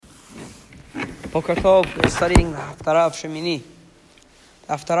Boker Tov, we're studying the Haftara of Shemini.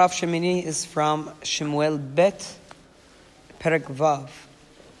 The Haftara of Shemini is from Shemuel Bet, Perek Vav,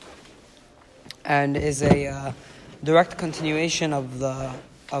 and is a direct continuation of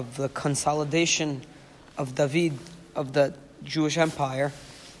the consolidation of David, of the Jewish Empire.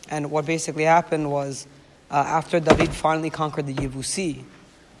 And what basically happened was, after David finally conquered the Yevusi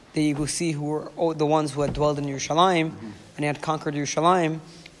who were the ones who had dwelled in Yerushalayim, and he had conquered Yerushalayim,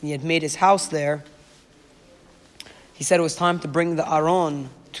 and he had made his house there, he said it was time to bring the Aron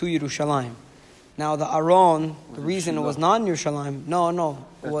to Yerushalayim. Now the Aron, the reason it was not in Yerushalayim,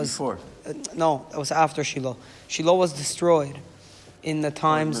 it was before. It was after Shiloh. Shiloh was destroyed in the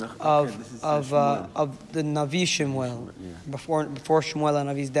times of the Navi Shemuel, before Shemuel and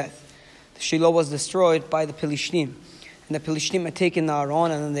Navi's death. Shiloh was destroyed by the Pelishtim. And the Pelishtim had taken the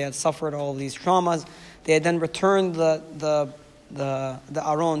Aron, and then they had suffered all of these traumas. They had then returned the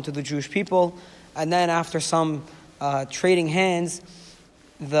Aron to the Jewish people, and then after some trading hands,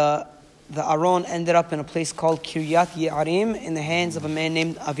 the Aron ended up in a place called Kiryat Ye'arim in the hands of a man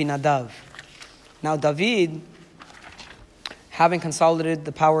named Avinadav. Now David, having consolidated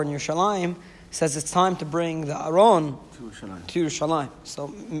the power in Yerushalayim, says it's time to bring the Aron to Yerushalayim.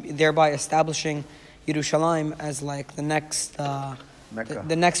 So thereby establishing Yerushalayim as like the next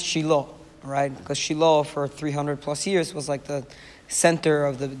the next Shiloh, right? Because Shiloh for 300 plus years was like the center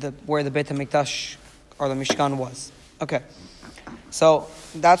of the where the Beit HaMikdash or the Mishkan was. Okay, so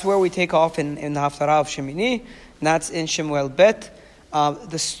that's where we take off in the Haftara of Shemini, and that's in Shemuel Bet.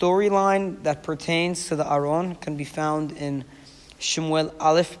 The storyline that pertains to the Aron can be found in Shemuel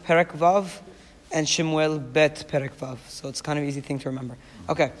Aleph Perek Vav and Shemuel Bet Perek Vav. So it's kind of easy thing to remember.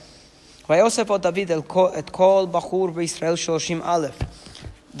 Okay. David et kol bachur v'Yisrael shloshim Aleph.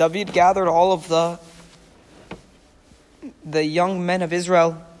 David gathered all of the young men of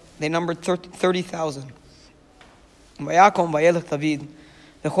Israel. They numbered 30,000. Vayakom vayelech David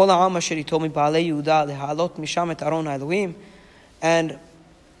v'chol ha'am asher ito mibaalei Yehuda lehalot misham et Aron ha'Elohim. And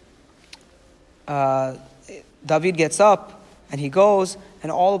David gets up and he goes,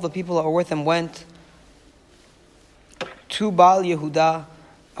 and all of the people that were with him went to Baal Yehuda.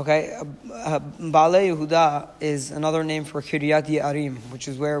 Okay, Baal Yehuda is another name for Kiryat Ye'arim, which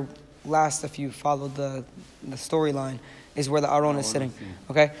is where last, if you followed the storyline, is where the Aron is sitting.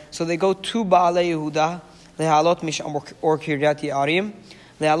 Okay, so they go to Baal Yehuda, lehalot misham or Kiryat Ye'arim,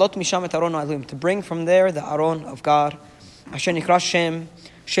 lehalot misham et Aron ha'Elohim, to bring from there the Aron of God, asher nikra Shem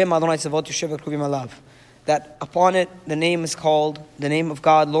Adonai Tzavot Yoshev Kruvim Alav. That upon it the name is called the name of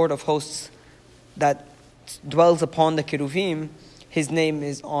God, Lord of Hosts, that dwells upon the Keruvim. His name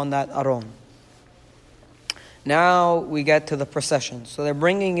is on that Aron. Now we get to the procession. So they're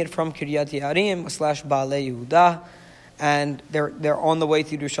bringing it from Kiryat Ye'arim / Baalei Yehuda, and they're on the way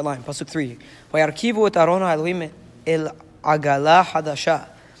to Yerushalayim. Pasuk 3. Vayarkivu et Aron ha'Elohim el agala hadasha.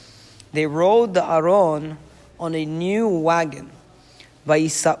 They rode the Aron on a new wagon.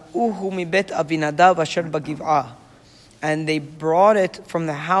 Vayisa'uhu mibet Avinadav asher bagiv'ah. And they brought it from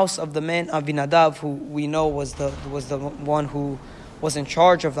the house of the man Avinadav, who we know was the one who was in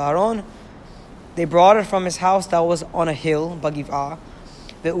charge of the Aron. They brought it from his house that was on a hill, Bagiv'ah.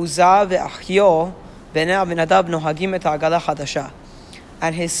 Ve'uzah ve'achyo b'nei Avinadav nohagim et ha'agala chadasha.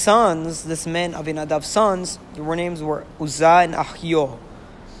 And his sons, this man Avinadav's sons, their names were Uzzah and Achyo.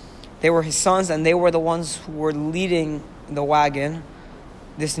 They were his sons, and they were the ones who were leading the wagon,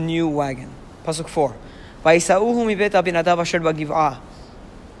 this new wagon. Pasuk 4. Vayisa'uhu mibet Avinadav asher bagiv'ah.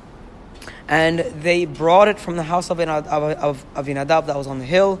 And they brought it from the house of Avinadav that was on the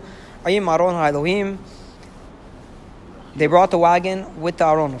hill. Ayim Aron ha'Elohim. They brought the wagon with the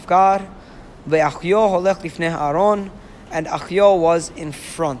Aron of God. Ve'achyo holech lifnei Aron. And Achyo was in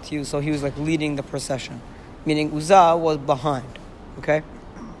front. So he was like leading the procession. Meaning Uzzah was behind. Okay?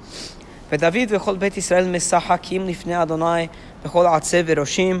 David v'chol bet Yisrael mesahakim lifnei Adonai v'chol atzev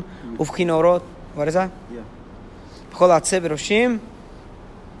v'roshim uvchinorot. What is that? Yeah. V'chol atzev v'roshim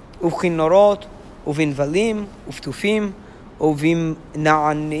uvchinorot uvinvalim uftufim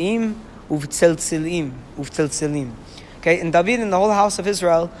uvimna'anim uvtzeltzelim. Okay, and David and the whole house of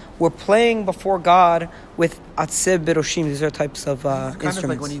Israel were playing before God with atzev v'roshim. These are types of instruments. Kind of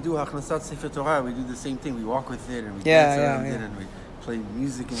like when you do Hachnasat Sefer Torah, we do the same thing. We walk with it and we dance around it and we play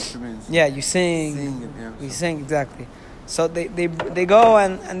music instruments. Yeah, you sing. We sing, exactly. So they go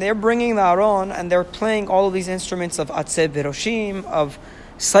and they're bringing the Aron and they're playing all of these instruments of atzev v'roshim, of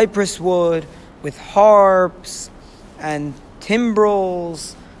cypress wood, with harps and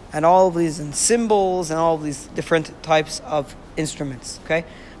timbrels and all of these and cymbals and all of these different types of instruments. Okay,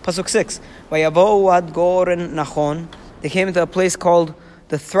 Pasuk 6. Vayavo'u ad goren Nachon. They came to a place called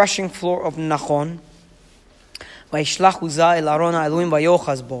the threshing floor of Nachon. Vayishlach Uzzah el Aron ha'elohim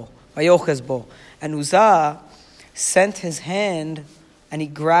vayochaz bo. And Uzzah sent his hand and he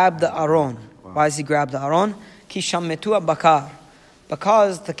grabbed the Aron. Wow. Why does he grab the Aron? Ki sham metu bakar.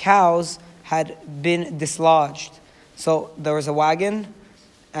 Because the cows had been dislodged. So there was a wagon,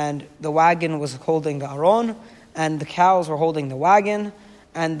 and the wagon was holding the Aron, and the cows were holding the wagon,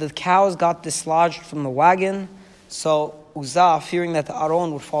 and the cows got dislodged from the wagon. So Uzzah, fearing that the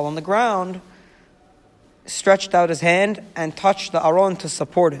Aron would fall on the ground, stretched out his hand and touched the Aron to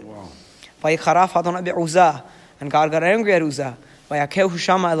support it. Wow. And God got angry at Uzzah.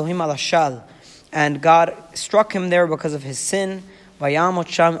 And God struck him there because of his sin. And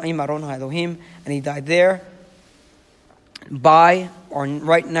he died there by or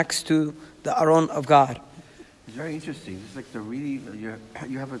right next to the Aron of God. It's very interesting. It's like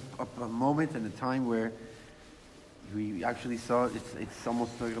you have a moment and a time where we actually saw it's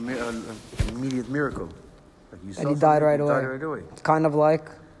almost like an immediate miracle. Like you saw and he died right away. It's kind of like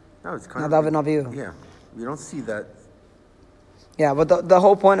Nadav and Avihu. Yeah, we don't see that. Yeah, but the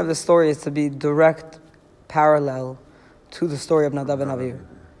whole point of the story is to be direct parallel to the story of Nadav and Avihu.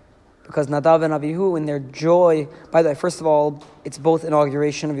 Because Nadav and Avihu, in their joy, by the way, first of all, it's both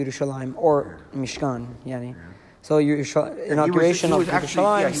inauguration of Yerushalayim or Mishkan, yani. Yeah. So inauguration of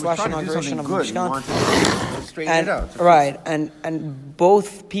Yerushalayim / inauguration of Mishkan. To straighten it out. Right, and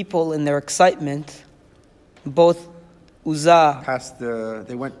both people in their excitement, both Uzzah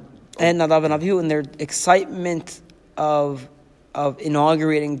and Nadav and Avihu in their excitement of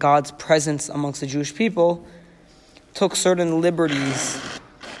inaugurating God's presence amongst the Jewish people, took certain liberties.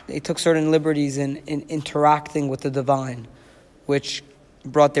 They took certain liberties in interacting with the divine, which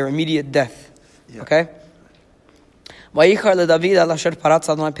brought their immediate death. Yeah. Okay?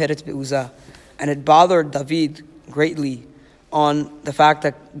 And it bothered David greatly on the fact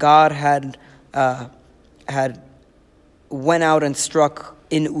that God had went out and struck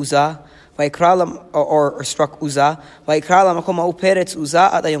in Uzzah, or struck Uzzah, and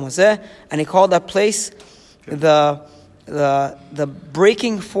he called that place the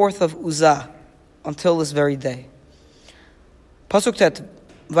breaking forth of Uzzah until this very day. Pasuk Tet.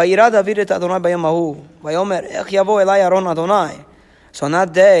 Vayira David et Adonai bayom hahu, vayomer ech yavo elai Aron Adonai. So on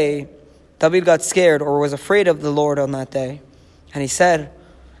that day, David got scared or was afraid of the Lord on that day, and he said,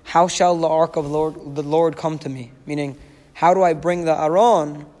 "How shall the ark of the Lord come to me?" Meaning, how do I bring the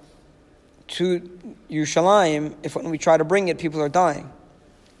Aron to Yerushalayim if when we try to bring it, people are dying?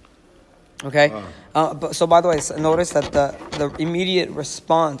 Okay? Wow. So by the way, notice that the immediate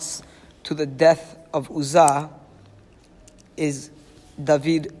response to the death of Uzzah is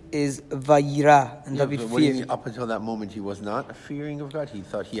David is Vayira, and David feared. Up until that moment, he was not fearing of God. He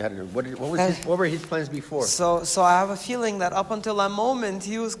thought he had. What were his plans before? So I have a feeling that up until that moment,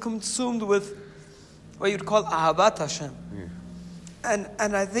 he was consumed with what you'd call Ahabat Hashem. Yeah.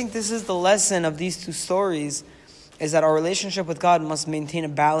 And I think this is the lesson of these two stories, is that our relationship with God must maintain a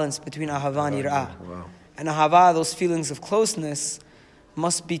balance between Ahava and Yirah. Wow. And Ahava, those feelings of closeness,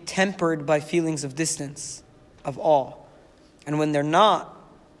 must be tempered by feelings of distance, of awe. And when they're not,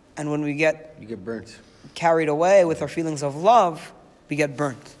 and when you get burnt, carried away with our feelings of love, we get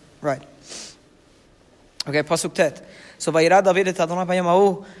burnt. Right. Okay, Pasuk Tet. So Vayira David et Adonai bayom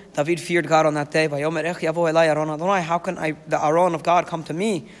hahu. David feared God on that day. Vayomer ech yavo elai Aron Adonai. How can the Aron of God come to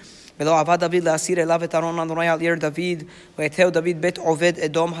me? ולא עבד דוד להסיר אליו את ארון אדוני על עיר דוד ויתהו דוד בית עובד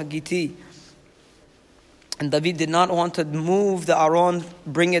אדום הגיתי. And David did not want to move the Aron,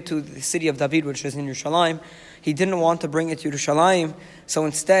 bring it to the city of David, which is in Yerushalayim. He didn't want to bring it to Yerushalayim, so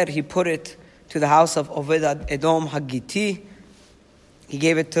instead he put it to the house of Oved Edom Hagiti. He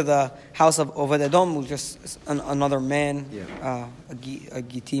gave it to the house of Oved Edom, who was just another man, a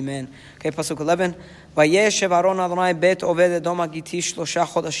Giti man. Okay, Pasuk 11. וישב ארון אדוני בית עובד אדום הגיתי 3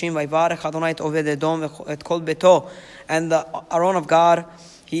 חודשים ויברך אדוני את עובד אדום ואת כל ביתו. And the Aron of God,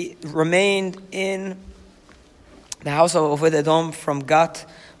 he remained in the house of Oved Edom from Gat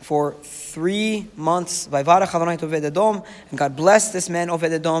for 3 months. ויברך אדוני את עובד אדום, and God blessed this man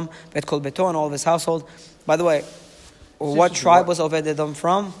Oved Edom ואת כל ביתו and all of his household. By the way, what tribe was Oved Edom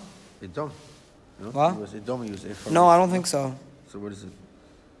from? Edom. No? What? He was Edom. He was from no, I don't think so. So what is it?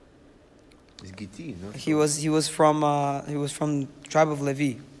 It's Giti, no? He was from the tribe of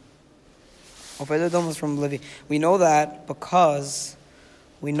Levi. Oved Edom was from Levi. We know that because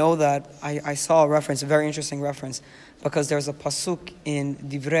I saw a reference, a very interesting reference, because there's a pasuk in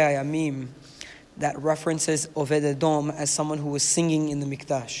Divrei Hayamim that references Oved Edom as someone who was singing in the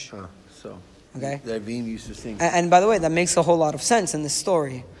Mikdash. So okay, the Levim used to sing. And by the way, that makes a whole lot of sense in this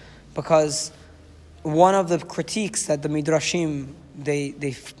story, because one of the critiques that the Midrashim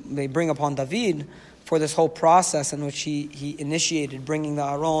they bring upon David for this whole process in which he initiated bringing the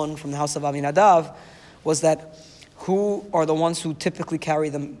Aron from the house of Aminadav was that who are the ones who typically carry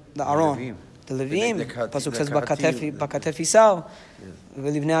the Aron? The Levim. Pasuk says Bakatef Isau.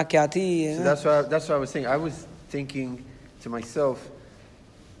 So that's what I was saying. I was thinking to myself,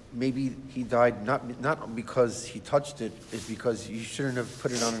 maybe he died not because he touched it, it's because you shouldn't have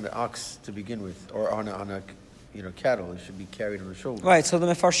put it on an ox to begin with, or on a cattle. It should be carried on the shoulder. Right. So the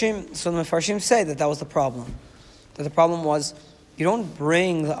Mefarshim say that was the problem. That the problem was you don't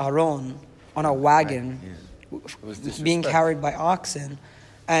bring the Aron on a wagon, being carried by oxen,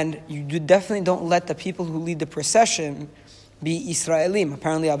 and you definitely don't let the people who lead the procession be Israelim.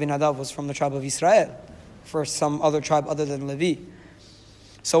 Apparently, Abinadav was from the tribe of Israel, for some other tribe other than Levi.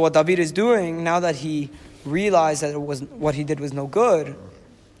 So what David is doing now that he realized that what he did was no good,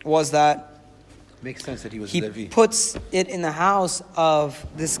 was that makes sense that he was he Levi. Puts it in the house of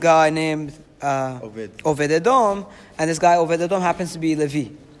this guy named Oved Edom, and this guy Oved Edom happens to be Levi.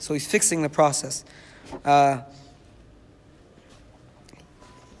 So he's fixing the process. It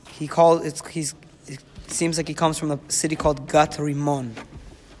seems like he comes from a city called Gat Rimon.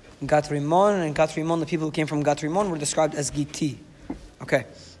 Gat Rimon, the people who came from Gat Rimon were described as Giti. Okay.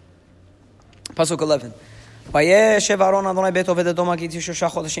 Pasuk 11. He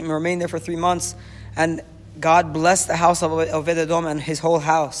remained there for 3 months, and God blessed the house of Oved Edom and his whole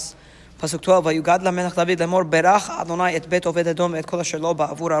house. Pasuk 12.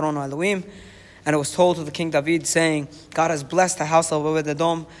 And it was told to the king David, saying, God has blessed the house of Oved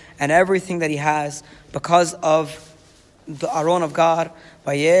Edom and everything that he has because of the Aron of God.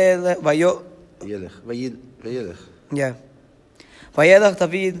 Yeah. Vayelech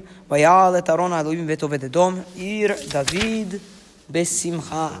David, vayal et Aron Elohim vet Oved Edom, ir David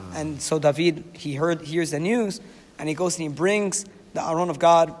besimcha. And so David, hears the news, and he goes and he brings the Aron of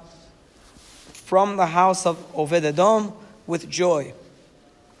God from the house of Oved Edom with joy.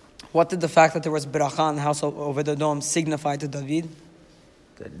 What did the fact that there was beracha in the house of Oved Edom signify to David?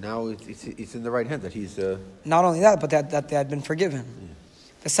 That now it's in the right hand, that he's... Not only that, but that they had been forgiven. Yeah.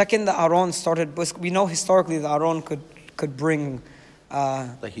 The second the Aron started, we know historically the Aron could bring...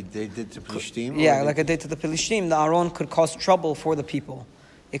 like they did to Pelishtim? Yeah, like it did to the Pelishtim. The Aron could cause trouble for the people.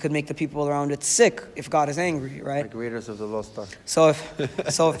 It could make the people around it sick if God is angry, right? Like Raiders of the Lost Ark. So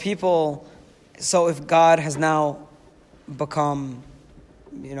if God has now become,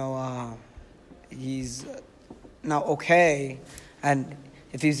 he's now okay, and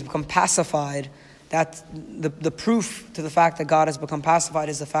if he's become pacified, that the proof to the fact that God has become pacified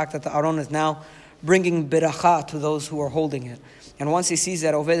is the fact that the Aron is now bringing beracha to those who are holding it. And once he sees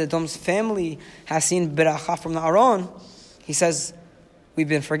that Oved Edom's family has seen beracha from the Aron, he says, we've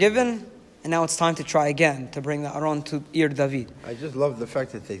been forgiven, and now it's time to try again, to bring the Aron to Ir David. I just love the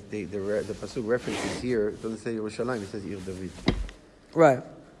fact that the Pasuk references here, it doesn't say Yerushalayim, it says Ir David. Right.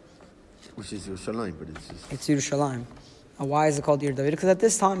 Which is Yerushalayim, but it's just... It's Yerushalayim. Why is it called Ir David? Because at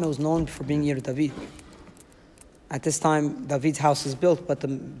this time it was known for being Ir David. At this time, David's house is built, but the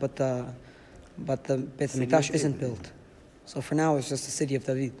Beit HaMikdash isn't built. So for now, it's just the city of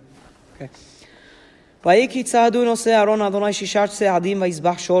David. Okay. And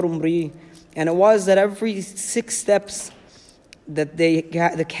it was that every 6 steps that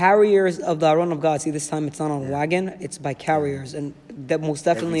the carriers of the Aron of God, see this time it's not on a wagon, it's by carriers, and that most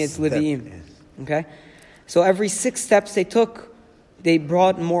definitely it's Leviim. Yeah. Okay? So every 6 steps they took, they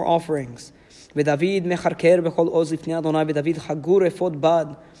brought more offerings.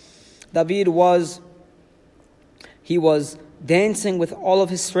 David was dancing with all of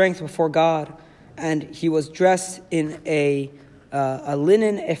his strength before God, and he was dressed in a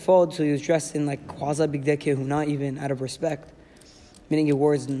linen ephod, so he was dressed in like quasi bigdei kehuna, even out of respect, meaning he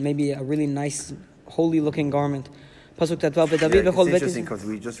wore maybe a really nice, holy-looking garment. It's interesting because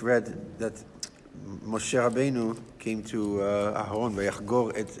we just read that Moshe Rabbeinu came to Aharon,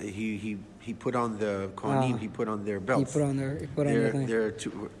 he put on the Kohanim, he put on their belts.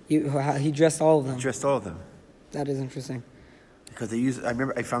 He dressed all of them. That is interesting. Because they use, I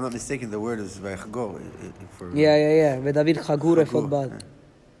remember, if I'm not mistaken, the word is Vayachgor. Yeah. David chagur efod bad.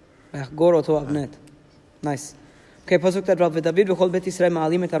 Vayachgor oto avnet. Nice. Okay, pasuk David v'chol bet Yisrael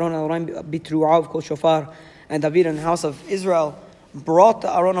ma'alim et Aron al-Oraim bitru'av kol shofar. And David in the house of Israel brought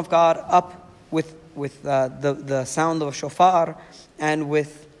the Aron of God up with the sound of a shofar and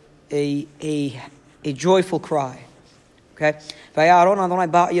with a joyful cry. Okay?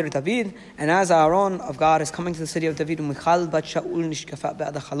 And as Aron of God is coming to the city of David, Michal, the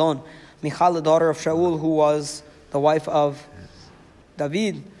daughter of Shaul, who was the wife of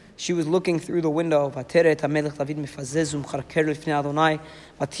David, she was looking through the window.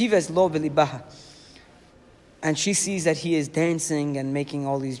 And she sees that he is dancing and making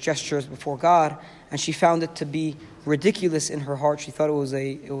all these gestures before God, and she found it to be ridiculous in her heart. She thought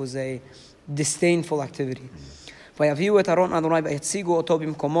it was a disdainful activity. They brought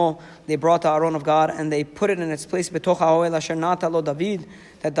the Aron of God and they put it in its place that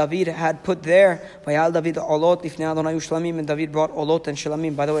David had put there. And David brought olot and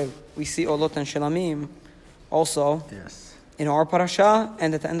shelamim. By the way, we see olot and shelamim also in our parasha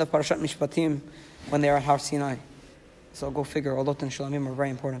and at the end of Parashat Mishpatim when they are at Har Sinai. So go figure, olot and shelamim are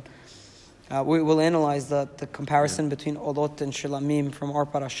very important. We will analyze the comparison between olot and shelamim from our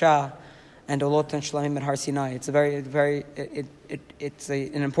parasha and olot and shlamim at Har Sinai. It's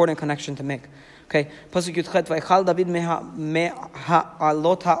an important connection to make. Okay. Pasuk Yudchet Vaychal David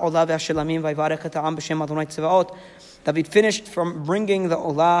me'alot ha'olah ve'ashlamim vayvarech et ha'am b'shem Adonai Tzevaot. David finished from bringing the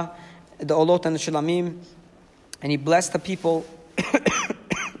olot and the shlamim, and he blessed the people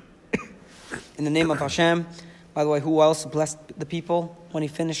in the name of Hashem. By the way, who else blessed the people when he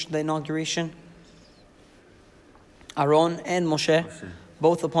finished the inauguration? Aaron and Moshe.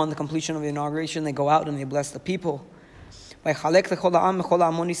 Both upon the completion of the inauguration, they go out and they bless the people. And he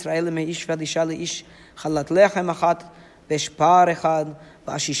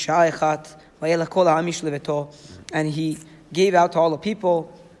gave out to all the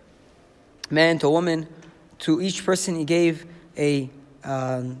people, man to woman, to each person he gave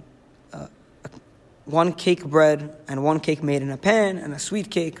one cake bread and one cake made in a pan and a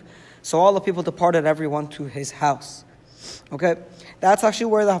sweet cake. So all the people departed, everyone to his house. Okay, that's actually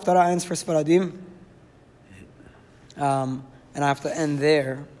where the Haftara ends for Sfaradim. And I have to end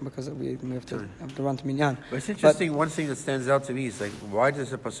there because we have to run to Minyan. But it's interesting, one thing that stands out to me is like, why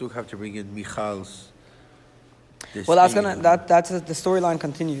does the Pasuk have to bring in Michal's? Well, that's the storyline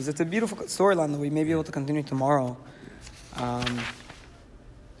continues. It's a beautiful storyline that we may be able to continue tomorrow.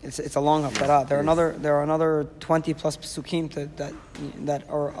 It's a long Haftarah. There are another 20 plus Pasukim that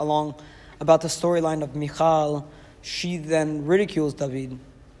are along about the storyline of Michal. She then ridicules David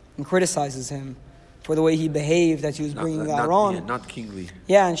and criticizes him for the way he behaved, that he was bringing the Aron. Not kingly.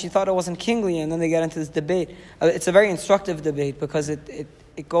 Yeah, and she thought it wasn't kingly, and then they get into this debate. It's a very instructive debate because it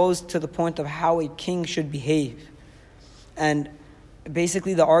goes to the point of how a king should behave. And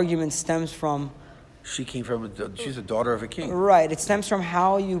basically the argument stems from... She's a daughter of a king. Right, it stems from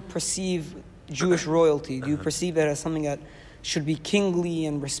how you perceive Jewish royalty. Do you perceive it as something that should be kingly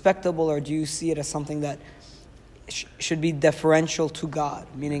and respectable, or do you see it as something that should be deferential to God,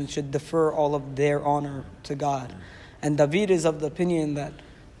 meaning should defer all of their honor to God? And David is of the opinion that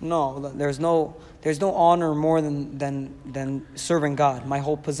no, there's no honor more than serving God. My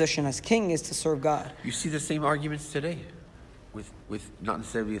whole position as king is to serve God. You see the same arguments today with not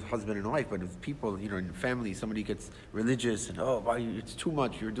necessarily with husband and wife, but with people, in family. Somebody gets religious and it's too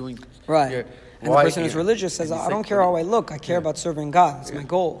much. You're doing right, and the person who's religious says, I don't care how I look. I care about serving God. It's my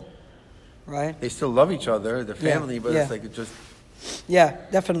goal. Right? They still love each other, the family, but it's like it just... Yeah,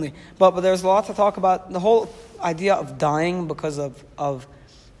 definitely. But there's a lot to talk about. The whole idea of dying because of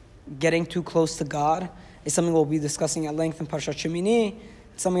getting too close to God is something we'll be discussing at length in Parashat Shemini.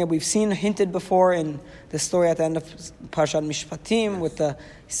 It's something that we've seen hinted before in the story at the end of Parashat Mishpatim with the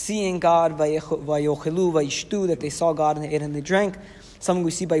seeing God, Vayochelu, Vayishtu, that they saw God and they ate and they drank. Something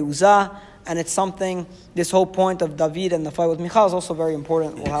we see by Uzzah. And it's something, this whole point of David and the fight with Michal is also very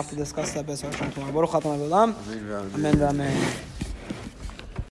important. We'll have to discuss that tomorrow. Baruch Amen. Amen.